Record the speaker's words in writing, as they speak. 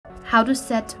how to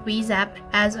set Waze app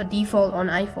as a default on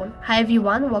iPhone. Hi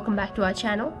everyone, welcome back to our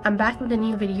channel. I'm back with a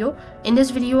new video. In this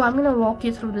video, I'm going to walk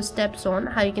you through the steps on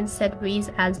how you can set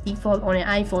Waze as default on your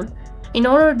iPhone. In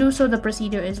order to do so, the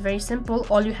procedure is very simple.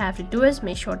 All you have to do is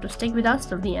make sure to stick with us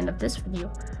till the end of this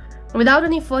video. Without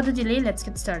any further delay, let's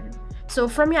get started. So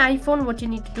from your iPhone, what you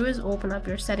need to do is open up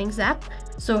your settings app.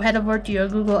 So head over to your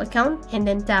Google account and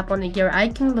then tap on the gear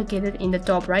icon located in the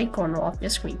top right corner of your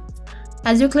screen.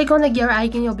 As you click on the gear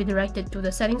icon, you'll be directed to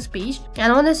the settings page,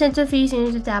 and on this interface you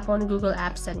need to tap on Google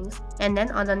App Settings, and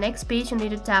then on the next page you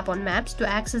need to tap on Maps to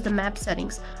access the map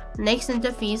settings. Next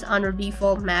interface, under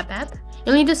default map app,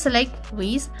 you'll need to select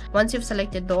Waze. Once you've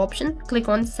selected the option, click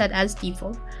on Set as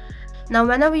Default. Now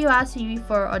whenever you ask Siri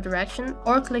for a direction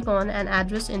or click on an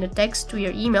address in the text to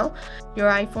your email, your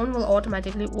iPhone will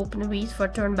automatically open Waze for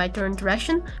turn-by-turn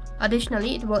direction.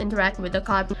 Additionally, it will interact with the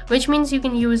car, which means you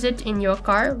can use it in your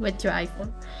car with your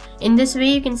iPhone. In this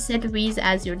way, you can set Waze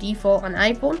as your default on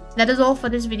iPhone. That is all for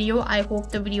this video. I hope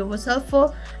the video was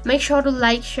helpful. Make sure to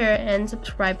like, share and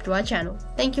subscribe to our channel.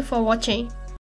 Thank you for watching.